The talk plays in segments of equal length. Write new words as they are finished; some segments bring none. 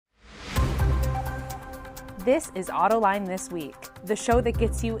This is Autoline This Week, the show that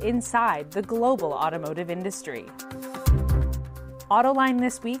gets you inside the global automotive industry. Autoline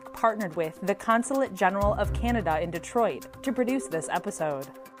This Week partnered with the Consulate General of Canada in Detroit to produce this episode.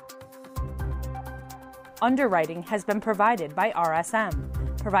 Underwriting has been provided by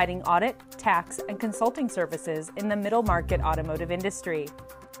RSM, providing audit, tax, and consulting services in the middle market automotive industry.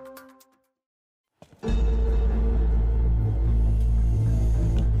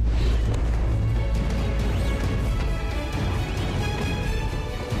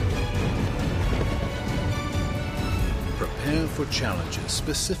 Prepare for challenges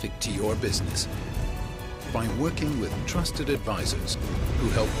specific to your business by working with trusted advisors who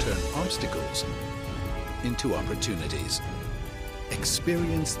help turn obstacles into opportunities.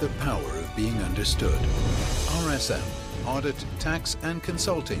 Experience the power of being understood. RSM, audit, tax, and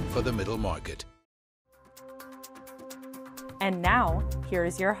consulting for the middle market. And now, here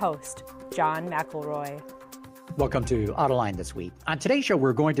is your host, John McElroy. Welcome to Autoline This Week. On today's show,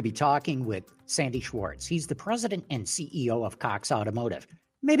 we're going to be talking with Sandy Schwartz. He's the president and CEO of Cox Automotive.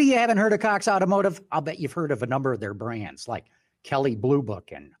 Maybe you haven't heard of Cox Automotive. I'll bet you've heard of a number of their brands like Kelley Blue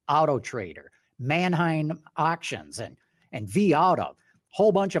Book and Auto Trader, Manheim Auctions, and V-Auto,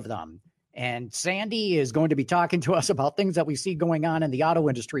 whole bunch of them. And Sandy is going to be talking to us about things that we see going on in the auto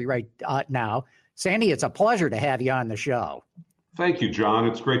industry right now. Sandy, it's a pleasure to have you on the show. Thank you, John.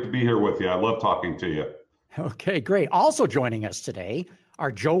 It's great to be here with you. I love talking to you. Okay, great. Also joining us today are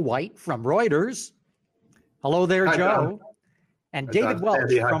Joe White from Reuters. Hello there, Hi, Joe. John. And Hi, David John. Welch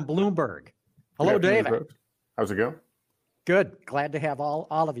Sandy, hi. from Bloomberg. Hello, David. How's it going? Good. Glad to have all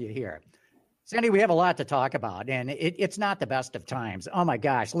of you here. Sandy, we have a lot to talk about, and it's not the best of times. Oh, my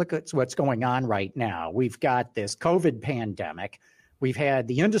gosh, look at what's going on right now. We've got this COVID pandemic. We've had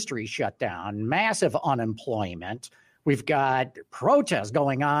the industry shut down, massive unemployment. We've got protests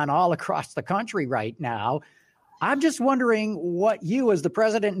going on all across the country right now. I'm just wondering what you, as the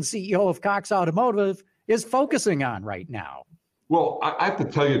president and CEO of Cox Automotive, is focusing on right now. Well, I have to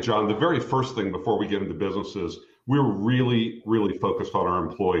tell you, John, the very first thing before we get into business is we're really, really focused on our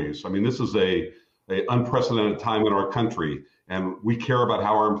employees. I mean, this is a unprecedented time in our country, and we care about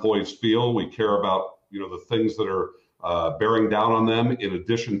how our employees feel. We care about, the things that are bearing down on them, in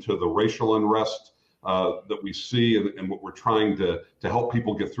addition to the racial unrest that we see and what we're trying to help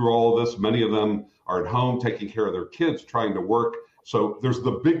people get through all of this. Many of them are at home taking care of their kids, trying to work. So there's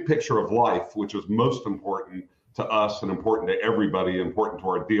the big picture of life, which is most important to us and important to everybody, important to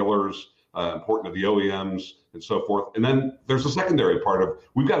our dealers, important to the OEMs and so forth. And then there's a secondary part of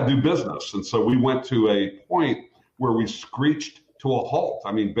we've got to do business. And so we went to a point where we screeched to a halt.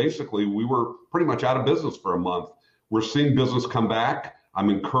 I mean, basically, we were pretty much out of business for a month. We're seeing business come back. I'm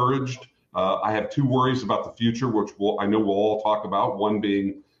encouraged. I have two worries about the future, which I know we'll all talk about. One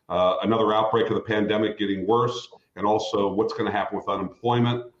being another outbreak of the pandemic getting worse, and also what's going to happen with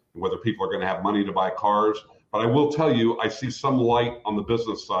unemployment and whether people are going to have money to buy cars. But I will tell you, I see some light on the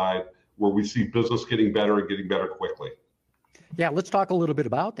business side where we see business getting better and getting better quickly. Yeah, let's talk a little bit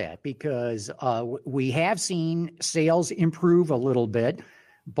about that because we have seen sales improve a little bit.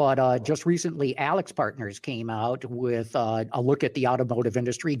 But just recently, AlixPartners came out with a look at the automotive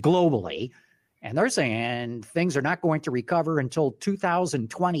industry globally, and they're saying things are not going to recover until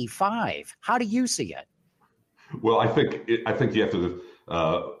 2025. How do you see it? Well, I think you have to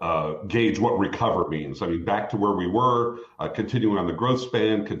gauge what recover means. I mean, back to where we were, continuing on the growth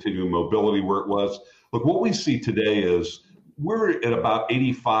span, continuing mobility where it was. Look, what we see today is we're at about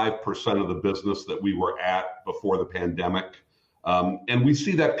 85% of the business that we were at before the pandemic. And we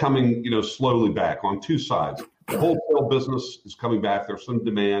see that coming, slowly back on two sides. The wholesale business is coming back. There's some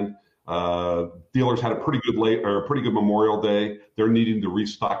demand. Dealers had a pretty good Memorial Day. They're needing to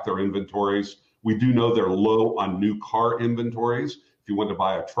restock their inventories. We do know they're low on new car inventories. If you went to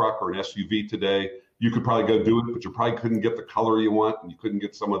buy a truck or an SUV today, you could probably go do it, but you probably couldn't get the color you want, and you couldn't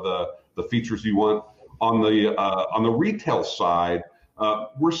get some of the features you want. On the retail side,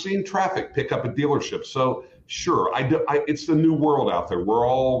 we're seeing traffic pick up at dealerships. So sure, it's the new world out there. We're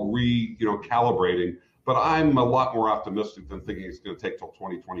all calibrating, but I'm a lot more optimistic than thinking it's going to take till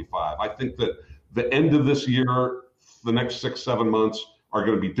 2025. I think that the end of this year, the next 6-7 months are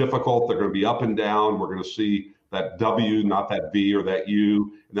going to be difficult. They're going to be up and down. We're going to see that W, not that V or that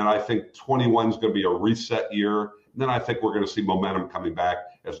U. And then I think 21 is going to be a reset year. And then I think we're going to see momentum coming back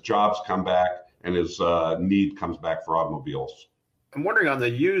as jobs come back and as need comes back for automobiles. I'm wondering on the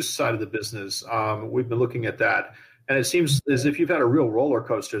used side of the business, we've been looking at that, and it seems as if you've had a real roller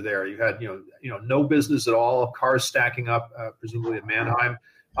coaster there. You've had, no business at all, cars stacking up, presumably at Manheim.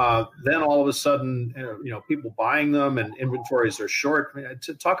 Then all of a sudden, people buying them and inventories are short.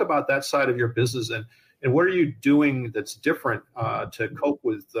 To talk about that side of your business and, And what are you doing that's different to cope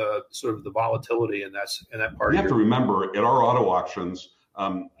with sort of the volatility in that part? You have to remember, at our auto auctions,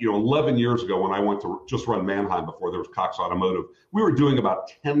 11 years ago when I went to just run Manheim before there was Cox Automotive, we were doing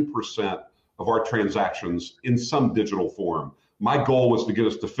about 10% of our transactions in some digital form. My goal was to get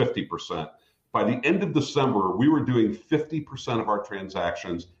us to 50%. By the end of December, we were doing 50% of our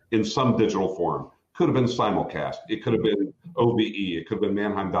transactions in some digital form. Could have been simulcast. It could have been OBE. It could have been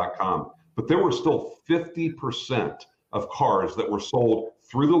Manheim.com. But there were still 50% of cars that were sold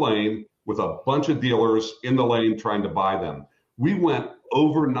through the lane with a bunch of dealers in the lane trying to buy them. We went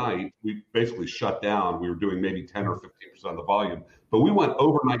overnight. We basically shut down. We were doing maybe 10 or 15% of the volume, but we went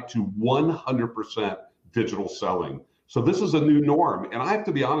overnight to 100% digital selling. So this is a new norm. And I have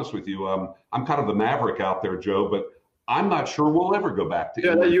to be honest with you, I'm kind of the maverick out there, Joe, but I'm not sure we'll ever go back to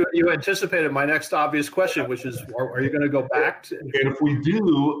it. You anticipated my next obvious question, which is, are you going to go back to? And if we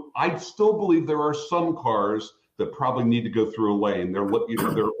do, I still believe there are some cars that probably need to go through a lane. They're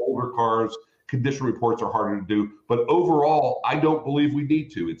older cars. Condition reports are harder to do. But overall, I don't believe we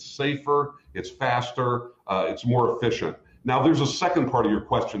need to. It's safer, it's faster, it's more efficient. Now, there's a second part of your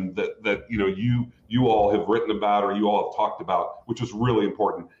question that you all have written about or you all have talked about, which is really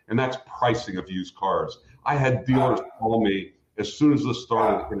important, and that's pricing of used cars. I had dealers call me as soon as this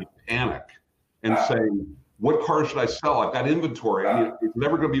started in panic and saying, what car should I sell? I've got inventory. It's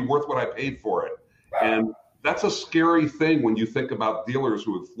never going to be worth what I paid for it. And that's a scary thing when you think about dealers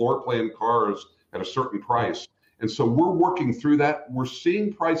who have floor plan cars at a certain price. And so we're working through that. We're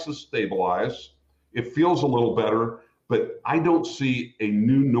seeing prices stabilize. It feels a little better, but I don't see a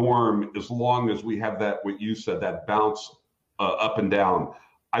new norm as long as we have that, what you said, that bounce up and down.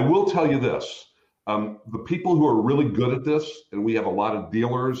 I will tell you this. The people who are really good at this, and we have a lot of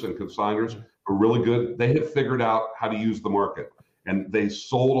dealers and consignors who are really good, they have figured out how to use the market. And they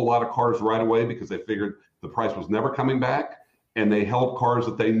sold a lot of cars right away because they figured the price was never coming back. And they held cars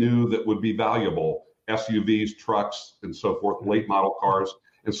that they knew that would be valuable, SUVs, trucks, and so forth, late model cars.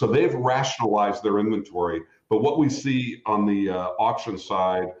 And so they've rationalized their inventory. But what we see on the auction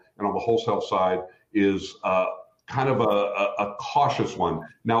side and on the wholesale side is kind of a cautious one.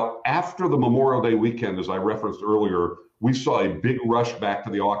 Now, after the Memorial Day weekend, as I referenced earlier, we saw a big rush back to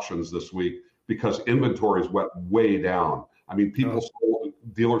the auctions this week because inventories went way down. I mean,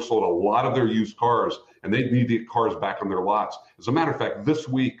 dealers sold a lot of their used cars, and they need to get cars back on their lots. As a matter of fact, this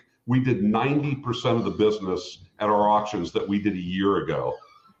week, we did 90% of the business at our auctions that we did a year ago.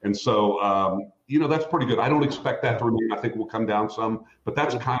 And so, that's pretty good. I don't expect that to remain. I think we'll come down some, but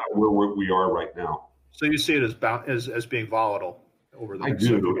that's kind of where we are right now. So you see it as being volatile over the next I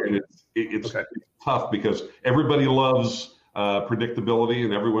do, and it's tough because everybody loves predictability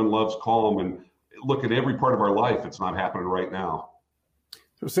and everyone loves calm. And look, at every part of our life, it's not happening right now.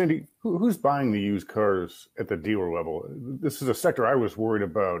 So, Sandy, who's buying the used cars at the dealer level? This is a sector I was worried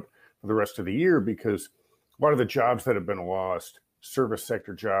about for the rest of the year because a lot of the jobs that have been lost, service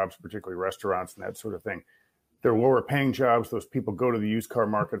sector jobs, particularly restaurants and that sort of thing, they're lower paying jobs. Those people go to the used car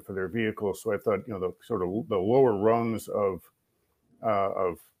market for their vehicles. So I thought, the sort of the lower rungs of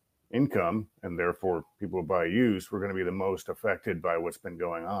income, and therefore people who buy used, were going to be the most affected by what's been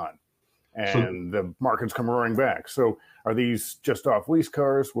going on. And the market's come roaring back. So are these just off lease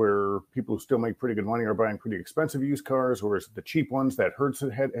cars where people who still make pretty good money are buying pretty expensive used cars, or is it the cheap ones that Hertz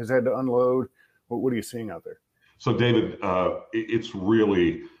has had to unload? What are you seeing out there? So, David, it's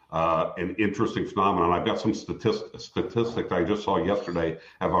really an interesting phenomenon. I've got some statistics I just saw yesterday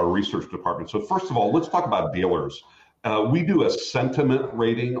of our research department. So first of all, let's talk about dealers. We do a sentiment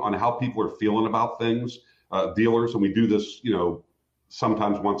rating on how people are feeling about things, dealers, and we do this,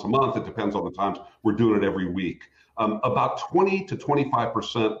 sometimes once a month. It depends on the times. We're doing it every week. About 20 to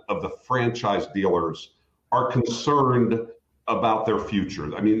 25% of the franchise dealers are concerned about their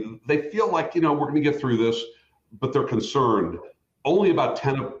future. I mean, they feel like, we're going to get through this, but they're concerned. Only about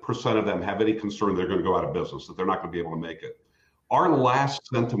 10% of them have any concern they're going to go out of business, that they're not going to be able to make it. Our last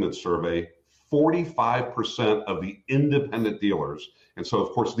sentiment survey, 45% of the independent dealers, and so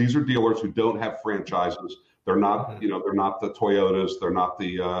of course these are dealers who don't have franchises. They're not, they're not the Toyotas, they're not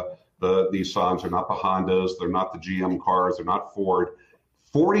the Nissans, they're not the Hondas, they're not the GM cars, they're not Ford.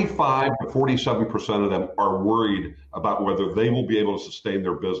 45 to 47% of them are worried about whether they will be able to sustain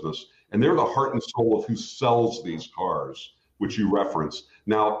their business. And they're the heart and soul of who sells these cars, which you referenced.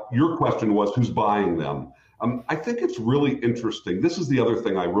 Now, your question was who's buying them. I think it's really interesting. This is the other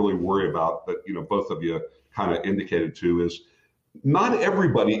thing I really worry about that, both of you kind of indicated to is not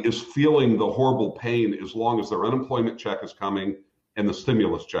everybody is feeling the horrible pain as long as their unemployment check is coming and the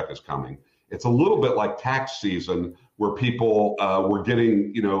stimulus check is coming. It's a little bit like tax season where people were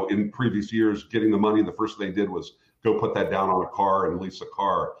getting, in previous years, getting the money. The first thing they did was go put that down on a car and lease a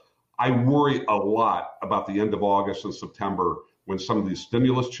car. I worry a lot about the end of August and September when some of these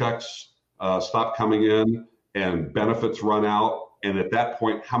stimulus checks stop coming in and benefits run out. And at that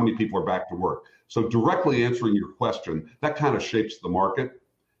point, how many people are back to work? So directly answering your question, that kind of shapes the market.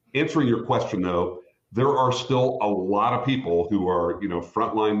 Answering your question, though, there are still a lot of people who are,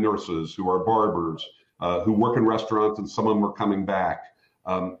 frontline nurses, who are barbers, who work in restaurants, and some of them are coming back.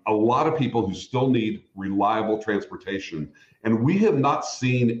 A lot of people who still need reliable transportation. And we have not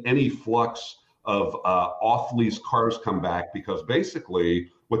seen any flux of off-lease cars come back, because basically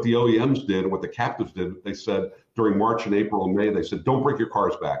what the OEMs did, what the captives did, they said during March and April and May, they said, don't bring your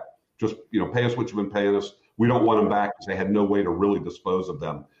cars back. Just, pay us what you've been paying us. We don't want them back, because they had no way to really dispose of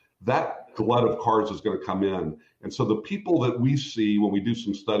them. That glut of cars is going to come in. And so the people that we see when we do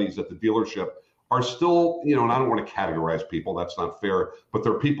some studies at the dealership are still, and I don't want to categorize people, that's not fair, but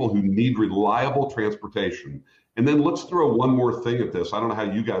they're people who need reliable transportation. And then let's throw one more thing at this. I don't know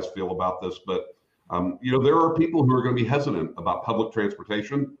how you guys feel about this, but there are people who are going to be hesitant about public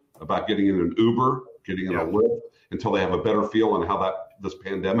transportation, about getting in an Uber, getting in a Lyft, until they have a better feel on how this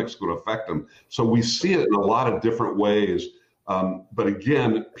pandemic is going to affect them. So we see it in a lot of different ways. But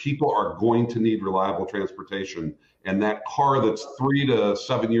again, people are going to need reliable transportation. And that car that's 3 to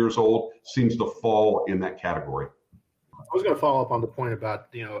 7 years old seems to fall in that category. I was going to follow up on the point about,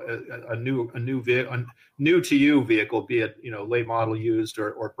 a new vehicle, new to you vehicle, be it, late model used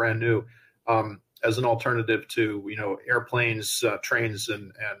or brand new, as an alternative to, airplanes, trains,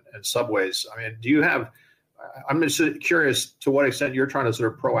 and subways. I mean, do you have, I'm just curious to what extent you're trying to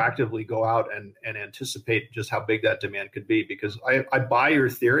sort of proactively go out and anticipate just how big that demand could be, because I buy your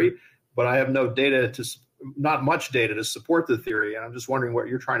theory, but I have not much data to support the theory. And I'm just wondering what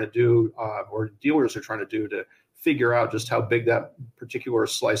you're trying to do, or dealers are trying to do to figure out just how big that particular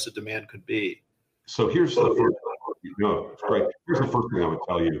slice of demand could be. So here's the first Here's the first thing I would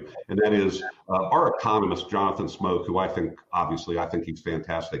tell you, and that is our economist, Jonathan Smoke, who I think he's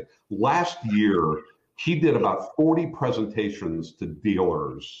fantastic. Last year, he did about 40 presentations to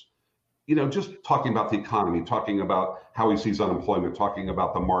dealers, just talking about the economy, talking about how he sees unemployment, talking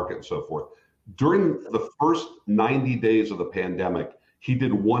about the market and so forth. During the first 90 days of the pandemic, he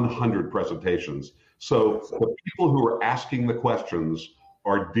did 100 presentations. So the people who are asking the questions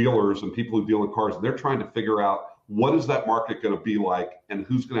are dealers and people who deal in cars. They're trying to figure out, what is that market going to be like, and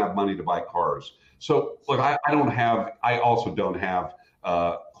who's going to have money to buy cars? So look, I also don't have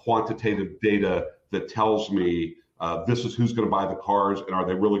quantitative data that tells me this is who's going to buy the cars and are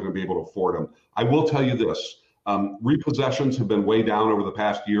they really going to be able to afford them. I will tell you this, repossessions have been way down over the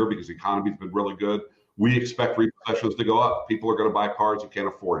past year because the economy's been really good. We expect repossessions to go up. People are going to buy cars who can't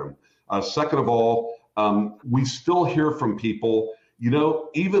afford them. Second of all, we still hear from people,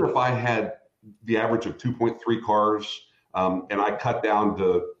 even if I had the average of 2.3 cars and I cut down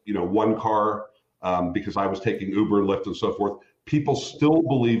to, one car because I was taking Uber and Lyft and so forth, people still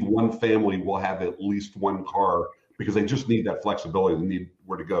believe one family will have at least one car because they just need that flexibility. They need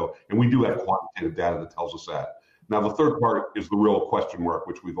where to go. And we do have quantitative data that tells us that. Now, the third part is the real question mark,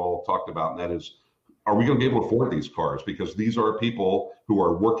 which we've all talked about, and that is, are we going to be able to afford these cars? Because these are people who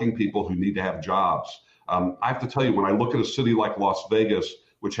are working people who need to have jobs. I have to tell you, when I look at a city like Las Vegas,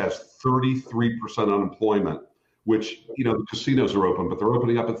 which has 33% unemployment, which, the casinos are open, but they're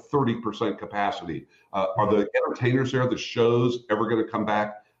opening up at 30% capacity. Are the entertainers there, the shows, ever going to come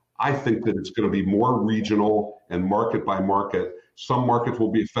back? I think that it's going to be more regional and market by market. Some markets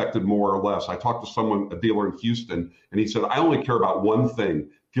will be affected more or less. I talked to a dealer in Houston, and he said, I only care about one thing: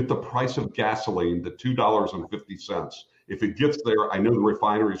 get the price of gasoline to $2.50. If it gets there, I know the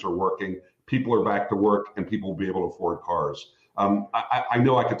refineries are working, people are back to work, and people will be able to afford cars. I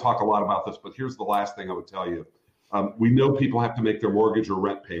know I could talk a lot about this, but here's the last thing I would tell you. We know people have to make their mortgage or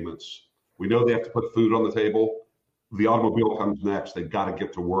rent payments. We know they have to put food on the table. The automobile comes next. They've got to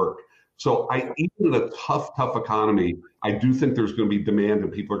get to work. So even in a tough economy, I do think there's going to be demand,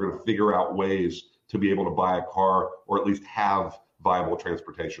 and people are going to figure out ways to be able to buy a car or at least have viable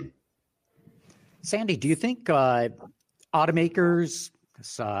transportation. Sandy, do you think automakers,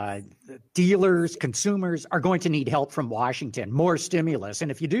 dealers, consumers are going to need help from Washington, more stimulus?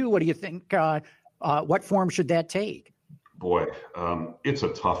 And if you do, what do you think, what form should that take? Boy, it's a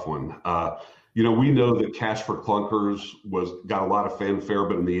tough one. We know that cash for clunkers got a lot of fanfare,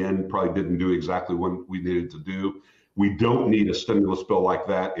 but in the end probably didn't do exactly what we needed to do. We don't need a stimulus bill like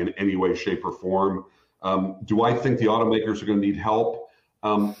that in any way, shape, or form. Do I think the automakers are going to need help?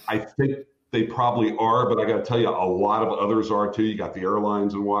 I think they probably are, but I got to tell you, a lot of others are too. You got the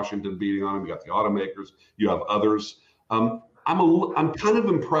airlines in Washington beating on them. You got the automakers. You have others. I'm kind of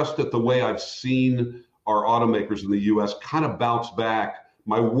impressed at the way I've seen our automakers in the U.S. kind of bounce back.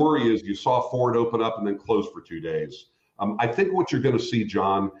 My worry is you saw Ford open up and then close for 2 days. I think what you're going to see,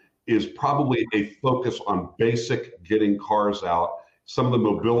 John, is probably a focus on basic getting cars out. Some of the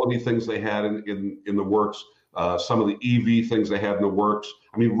mobility things they had in the works. Some of the EV things they had in the works.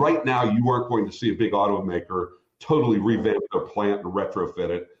 I mean, right now, you aren't going to see a big automaker totally revamp their plant and retrofit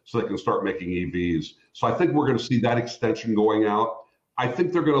it so they can start making EVs. So I think we're going to see that extension going out. I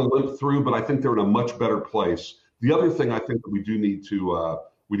think they're going to limp through, but I think they're in a much better place. The other thing I think that we do need to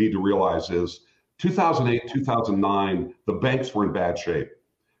realize is 2008, 2009, the banks were in bad shape.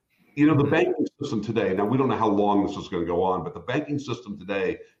 You know, the banking system today, now we don't know how long this is going to go on, but the banking system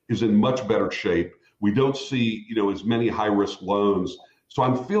today is in much better shape. We don't see, as many high-risk loans. So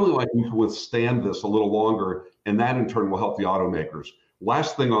I'm feeling like we can withstand this a little longer, and that in turn will help the automakers.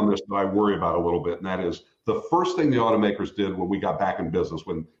 Last thing on this that I worry about a little bit, and that is the first thing the automakers did when we got back in business,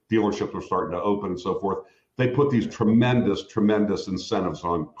 when dealerships were starting to open and so forth, they put these tremendous incentives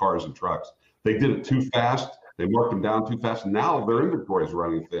on cars and trucks. They did it too fast. They marked them down too fast. And now their inventory is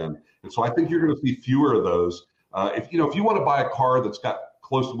running thin. And so I think you're going to see fewer of those. If you want to buy a car that's got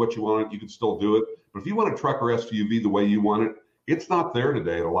close to what you want, you can still do it. But if you want a truck or SUV the way you want it, it's not there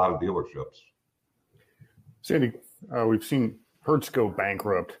today at a lot of dealerships. Sandy, we've seen Hertz go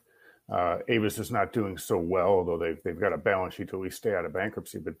bankrupt. Avis is not doing so well, although they've got a balance sheet to at least stay out of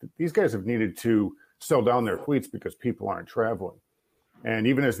bankruptcy. But these guys have needed to sell down their fleets because people aren't traveling. And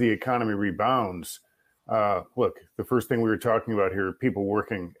even as the economy rebounds, look, the first thing we were talking about here, people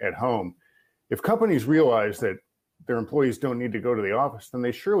working at home. If companies realize that their employees don't need to go to the office, then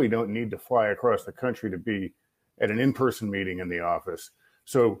they surely don't need to fly across the country to be at an in-person meeting in the office.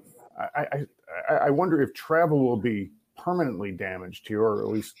 So I wonder if travel will be permanently damaged here, or at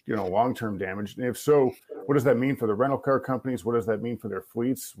least, long-term damaged. And if so, what does that mean for the rental car companies? What does that mean for their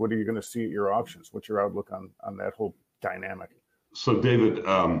fleets? What are you going to see at your auctions? What's your outlook on that whole dynamic? So, David,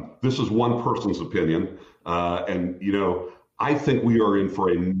 this is one person's opinion. And I think we are in for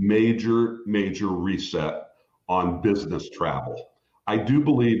a major reset on business travel. I do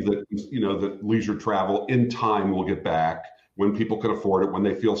believe that, that leisure travel in time will get back when people can afford it, when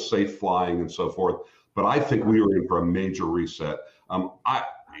they feel safe flying and so forth. But I think we are in for a major reset.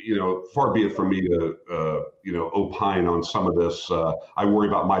 Far be it from me to, opine on some of this. I worry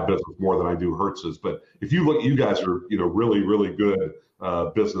about my business more than I do Hertz's. But if you look, you guys are, really good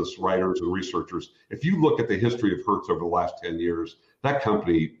business writers and researchers. If you look at the history of Hertz over the last 10 years, that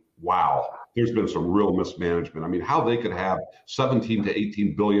company, wow, there's been some real mismanagement. I mean, how they could have $17 to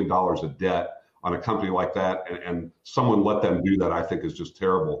 $18 billion of debt on a company like that, and someone let them do that, I think is just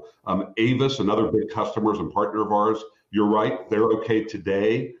terrible. Avis, another big customers and partner of ours, you're right, they're okay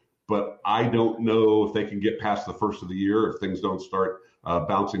today, but I don't know if they can get past the first of the year if things don't start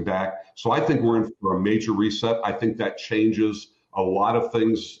bouncing back. So I think we're in for a major reset. I think that changes a lot of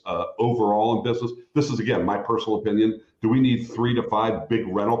things overall in business. This is, again, my personal opinion. Do we need 3 to 5 big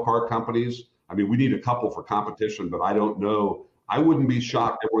rental car companies? I mean, we need a couple for competition, but I don't know. I wouldn't be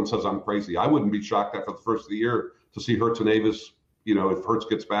shocked. Everyone says I'm crazy. I wouldn't be shocked after the first of the year to see Hertz and Avis, if Hertz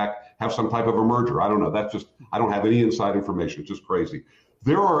gets back, have some type of a merger. I don't know. That's just, I don't have any inside information. It's just crazy.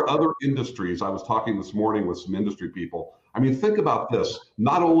 There are other industries. I was talking this morning with some industry people. I mean, think about this.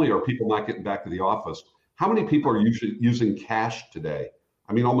 Not only are people not getting back to the office, how many people are using cash today?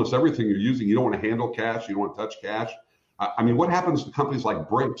 I mean, almost everything you're using, you don't want to handle cash. You don't want to touch cash. I mean, what happens to companies like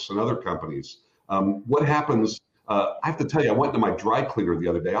Brinks and other companies? What happens? I have to tell you, I went to my dry cleaner the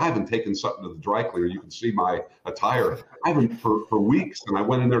other day. I haven't taken something to the dry cleaner. You can see my attire. I haven't for weeks, and I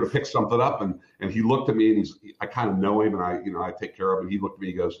went in there to pick something up, and he looked at me, and I kind of know him, and I take care of him. He looked at me,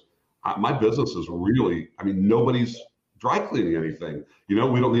 he goes, my business is really, I mean, nobody's dry cleaning anything. We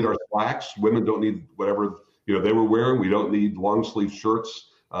don't need our slacks. Women don't need whatever, they were wearing. We don't need long sleeve shirts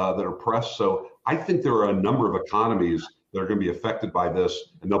that are pressed. So I think there are a number of economies that are going to be affected by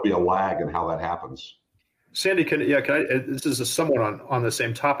this, and there'll be a lag in how that happens. Sandy, can I, this is somewhat on the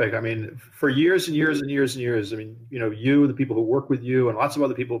same topic. I mean, for years and years, I mean, you, the people who work with you, and lots of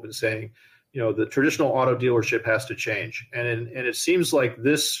other people have been saying, the traditional auto dealership has to change. And it seems like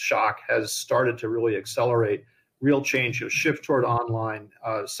this shock has started to really accelerate real change, shift toward online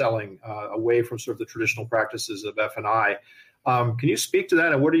selling, away from sort of the traditional practices of F&I. Can you speak to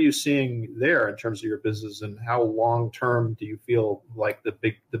that, and what are you seeing there in terms of your business, and how long term do you feel like the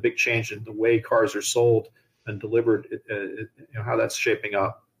big change in the way cars are sold and delivered, how that's shaping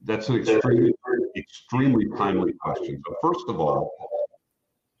up? That's an extremely timely question. So first of all,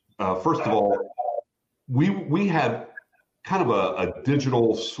 first of all, we had kind of a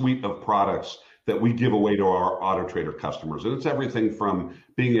digital suite of products that we give away to our Auto Trader customers. And it's everything from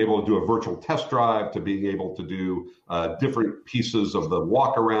being able to do a virtual test drive to being able to do different pieces of the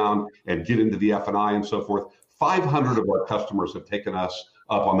walk around and get into the F&I and so forth. 500 of our customers have taken us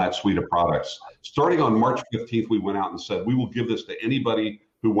up on that suite of products. Starting on March 15th, we went out and said, we will give this to anybody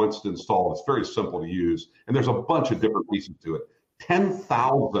who wants to install. It's very simple to use. And there's a bunch of different pieces to it.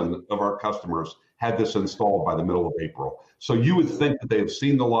 10,000 of our customers had this installed by the middle of April. So you would think that they have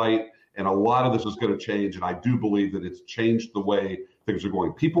seen the light, and a lot of this is going to change. And I do believe that it's changed the way things are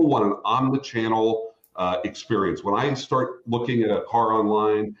going. People want an omni-channel experience. When I start looking at a car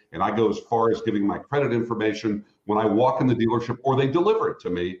online and I go as far as giving my credit information, when I walk in the dealership or they deliver it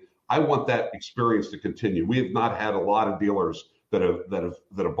to me, I want that experience to continue. We have not had a lot of dealers that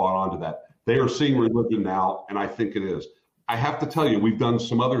have bought onto that. They are seeing religion now, and I think it is. I have to tell you, we've done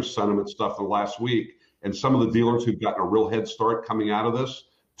some other sentiment stuff in the last week, and some of the dealers who've gotten a real head start coming out of this,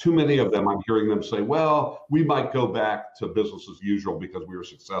 too many of them, I'm hearing them say, well, we might go back to business as usual because we were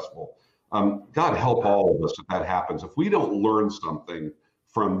successful. God help all of us if that happens. If we don't learn something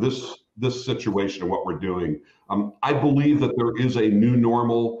from this situation and what we're doing, I believe that there is a new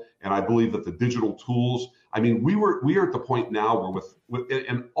normal, and I believe that the digital tools, I mean, we are at the point now where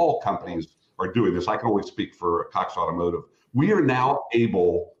and all companies are doing this. I can only speak for Cox Automotive. We are now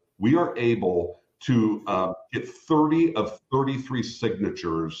able to get 30 of 33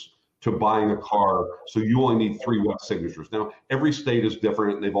 signatures to buying a car. So you only need 3 wet signatures. Now, every state is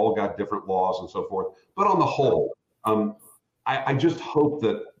different and they've all got different laws and so forth. But on the whole, I just hope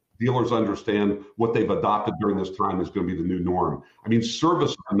that dealers understand what they've adopted during this time is going to be the new norm. I mean,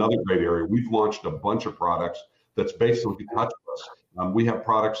 service is another great area. We've launched a bunch of products that's basically touchless. We have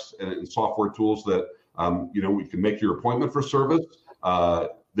products and software tools that, we can make your appointment for service.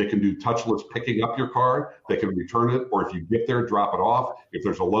 They can do touchless picking up your car. They can return it, or if you get there, drop it off. If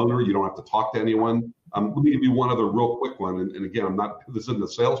there's a loaner, you don't have to talk to anyone. Let me give you one other real quick one. And again, this isn't a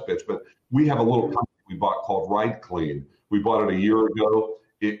sales pitch, but we have a little company we bought called Ride Clean. We bought it a year ago.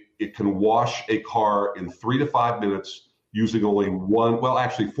 It can wash a car in 3 to 5 minutes using only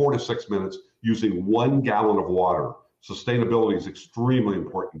 4 to 6 minutes using 1 gallon of water. Sustainability is extremely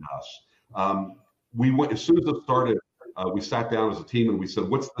important to us. As soon as it started, we sat down as a team and we said,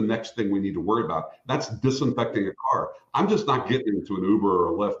 what's the next thing we need to worry about? That's disinfecting a car. I'm just not getting into an Uber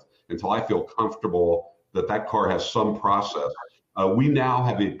or a Lyft until I feel comfortable that car has some process. We now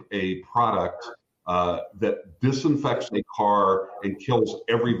have a product that disinfects a car and kills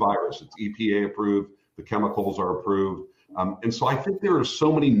every virus. It's EPA approved. The chemicals are approved. And so I think there are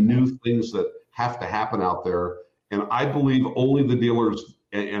so many new things that have to happen out there. And I believe only the dealers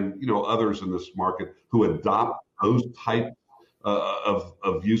and others in this market who adopt those types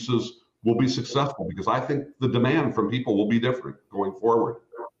of uses will be successful, because I think the demand from people will be different going forward.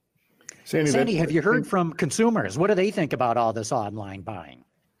 Sandy, have you heard from consumers? What do they think about all this online buying?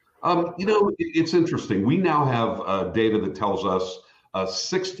 It's interesting. We now have data that tells us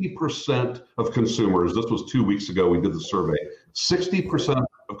 60% of consumers, this was 2 weeks ago, we did the survey, 60%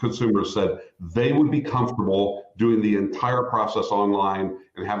 of consumers said they would be comfortable doing the entire process online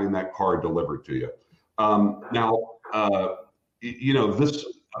and having that car delivered to you. This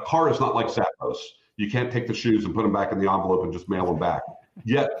car is not like Zappos. You can't take the shoes and put them back in the envelope and just mail them back.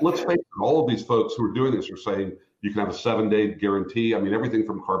 Yet, let's face it, all of these folks who are doing this are saying you can have a 7-day guarantee. I mean, everything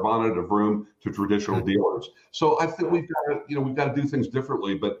from Carvana to Vroom to traditional dealers. So I think we've got to do things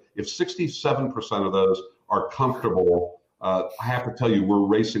differently. But if 67% of those are comfortable, I have to tell you, we're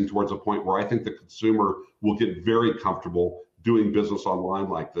racing towards a point where I think the consumer will get very comfortable doing business online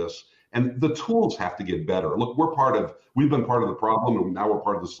like this. And the tools have to get better. Look, we've been part of the problem, and now we're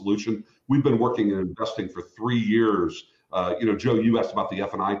part of the solution. We've been working and investing for 3 years. Joe, you asked about the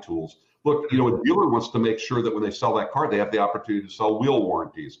F&I tools. Look, a dealer wants to make sure that when they sell that car, they have the opportunity to sell wheel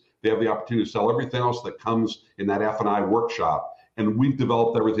warranties. They have the opportunity to sell everything else that comes in that F&I workshop. And we've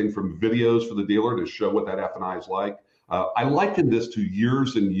developed everything from videos for the dealer to show what that F&I is like. I likened this to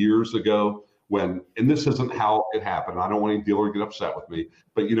years and years ago and this isn't how it happened. I don't want any dealer to get upset with me,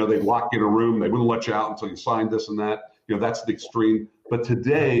 but they'd lock you in a room. They wouldn't let you out until you signed this and that. That's the extreme. But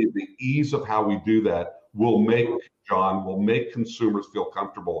today, the ease of how we do that will make consumers feel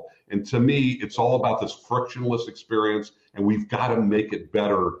comfortable. And to me, it's all about this frictionless experience, and we've got to make it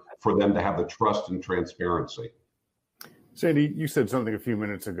better for them to have the trust and transparency. Sandy, you said something a few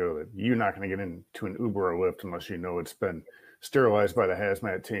minutes ago that you're not going to get into an Uber or Lyft unless it's been sterilized by the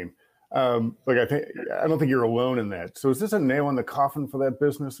hazmat team. I don't think you're alone in that. So is this a nail in the coffin for that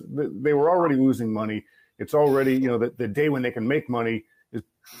business? They were already losing money. It's already, the day when they can make money is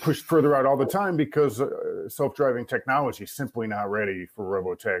pushed further out all the time because self-driving technology is simply not ready for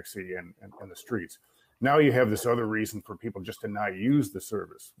robotaxi and the streets. Now you have this other reason for people just to not use the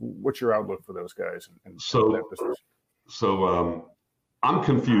service. What's your outlook for those guys? And that business? So I'm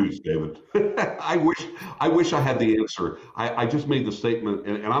confused, David. I wish I had the answer. I just made the statement,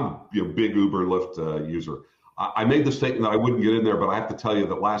 and I'm a big Uber and Lyft user. I made the statement that I wouldn't get in there, but I have to tell you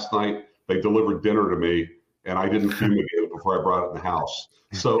that last night they delivered dinner to me, and I didn't fumigate it before I brought it in the house.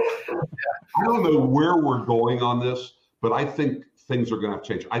 So I don't know where we're going on this, but I think things are going to have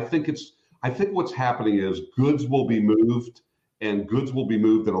to change. I think what's happening is goods will be moved, and goods will be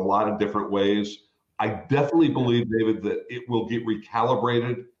moved in a lot of different ways. I definitely believe, David, that it will get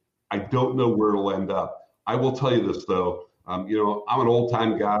recalibrated. I don't know where it'll end up. I will tell you this, though. I'm an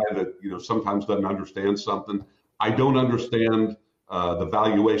old-time guy that, sometimes doesn't understand something. I don't understand the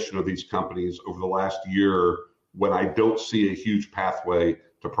valuation of these companies over the last year when I don't see a huge pathway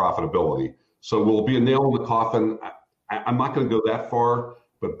to profitability. So will it be a nail in the coffin? I'm not going to go that far,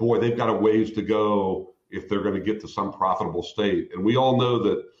 but boy, they've got a ways to go if they're going to get to some profitable state. And we all know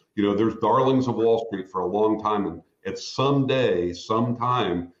that, there's darlings of Wall Street for a long time, and at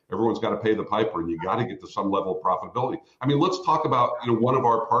sometime, everyone's got to pay the piper, and you got to get to some level of profitability. I mean, let's talk about one of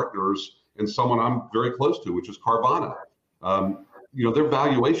our partners and someone I'm very close to, which is Carvana. Their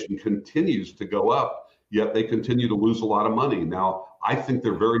valuation continues to go up, yet they continue to lose a lot of money. Now, I think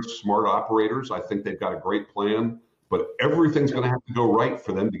they're very smart operators. I think they've got a great plan, but everything's going to have to go right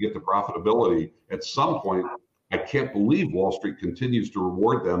for them to get to profitability. At some point, I can't believe Wall Street continues to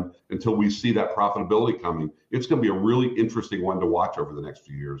reward them until we see that profitability coming. It's going to be a really interesting one to watch over the next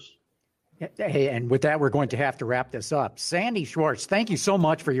few years. Hey, and with that, we're going to have to wrap this up. Sandy Schwartz, thank you so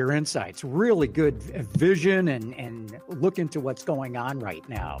much for your insights. Really good vision and look into what's going on right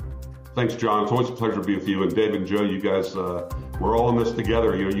now. Thanks, John. It's always a pleasure to be with you. And Dave and Joe, you guys, we're all in this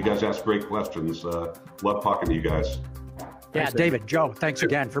together. You guys ask great questions. Love talking to you guys. Yeah, David, Joe, thanks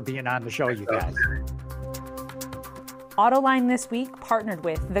again for being on the show, you guys. Autoline This Week partnered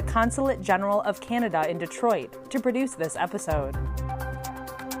with the Consulate General of Canada in Detroit to produce this episode.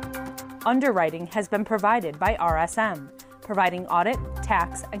 Underwriting has been provided by RSM, providing audit,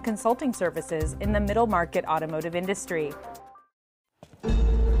 tax, and consulting services in the middle market automotive industry.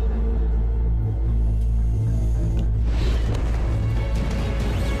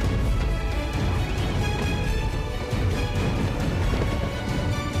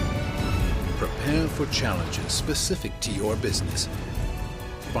 Prepare for challenges specific to your business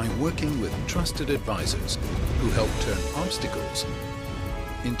by working with trusted advisors who help turn obstacles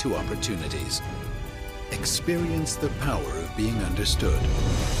into opportunities. Experience the power of being understood.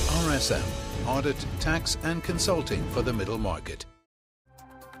 RSM, audit, tax, and consulting for the middle market.